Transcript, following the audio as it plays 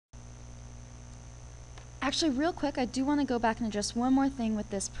Actually, real quick, I do want to go back and address one more thing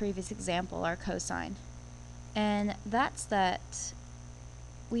with this previous example, our cosine. And that's that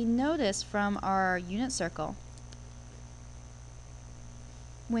we notice from our unit circle,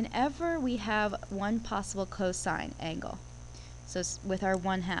 whenever we have one possible cosine angle, so with our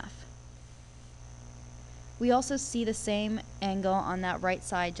 1/2, we also see the same angle on that right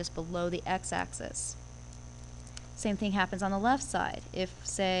side just below the x-axis. Same thing happens on the left side. If,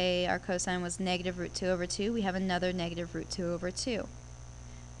 say, our cosine was negative root 2 over 2, we have another negative root 2 over 2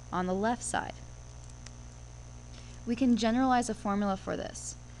 on the left side. We can generalize a formula for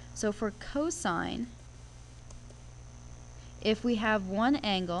this. So for cosine, if we have one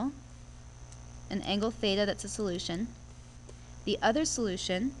angle, an angle theta that's a solution, the other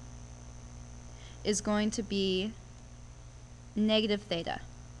solution is going to be negative theta.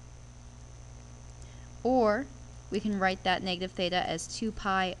 Or we can write that negative theta as 2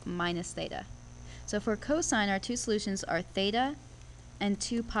 pi minus theta. So for cosine, our two solutions are theta and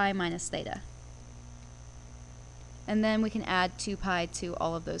 2 pi minus theta. And then we can add 2 pi to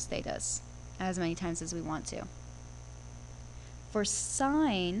all of those thetas as many times as we want to. For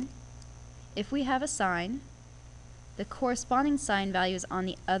sine, if we have a sine, the corresponding sine value is on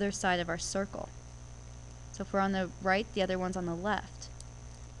the other side of our circle. So if we're on the right, the other one's on the left.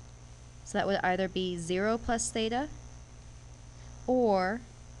 So that would either be 0 plus theta or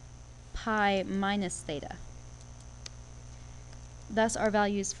pi minus theta. Thus our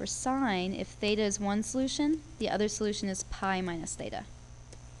values for sine, if theta is one solution, the other solution is pi minus theta.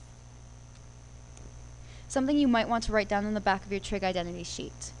 Something you might want to write down on the back of your trig identity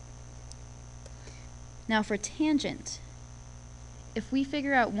sheet. Now for tangent, if we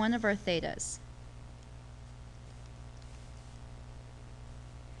figure out one of our thetas,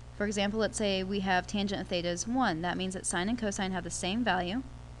 for example, let's say we have tangent of theta is 1. That means that sine and cosine have the same value,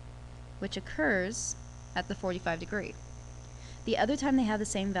 which occurs at the 45 degree. The other time they have the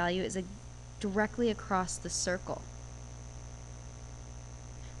same value is directly across the circle.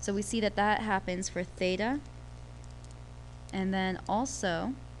 So we see that that happens for theta, and then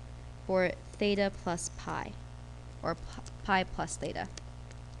also for theta plus pi, or pi plus theta.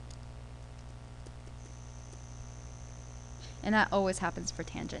 And that always happens for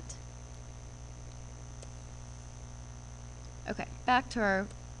tangent. Okay, back to our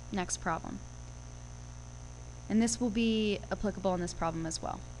next problem. And this will be applicable in this problem as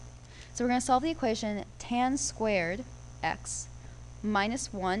well. So we're going to solve the equation tan squared x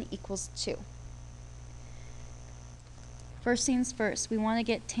minus 1 equals 2. First things first, we want to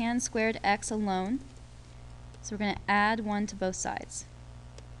get tan squared x alone. So we're going to add 1 to both sides.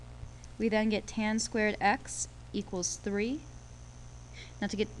 We then get tan squared x equals 3. Now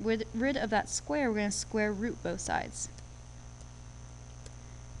to get rid of that square, we're going to square root both sides.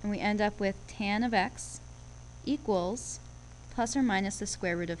 And we end up with tan of x equals plus or minus the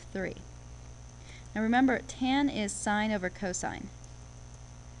square root of 3. Now remember, tan is sine over cosine.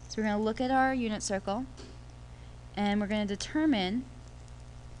 So we're going to look at our unit circle, and we're going to determine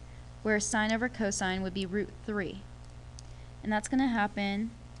where sine over cosine would be root 3. And that's going to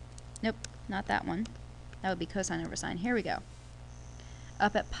happen, nope, not that one. That would be cosine over sine. Here we go.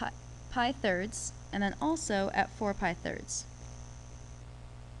 Up at pi thirds, and then also at 4 pi thirds.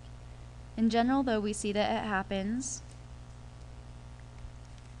 In general, though, we see that it happens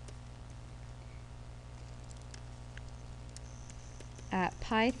at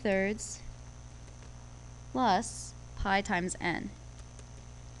pi thirds plus pi times n,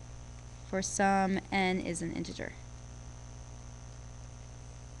 for some n is an integer.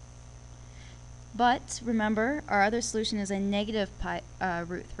 But remember, our other solution is a negative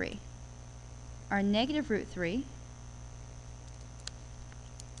root 3. Our negative root 3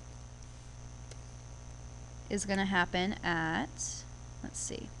 is going to happen at, let's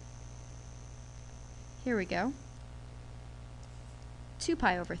see, here we go, 2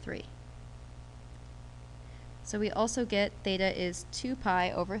 pi over 3. So we also get theta is 2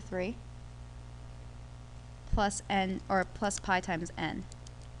 pi over 3 plus n, or plus pi times n.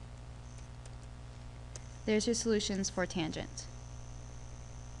 There's your solutions for tangent.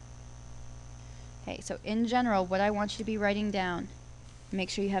 Okay, so in general, what I want you to be writing down, make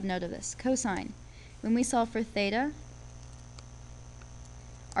sure you have note of this. Cosine. When we solve for theta,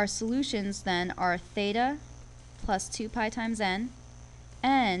 our solutions then are theta plus 2 pi times n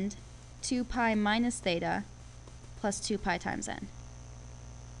and 2 pi minus theta plus 2 pi times n.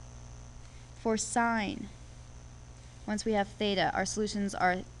 For sine, once we have theta, our solutions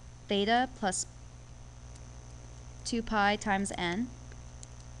are theta plus 2 pi times n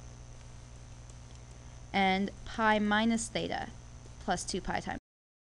and pi minus theta plus 2 pi times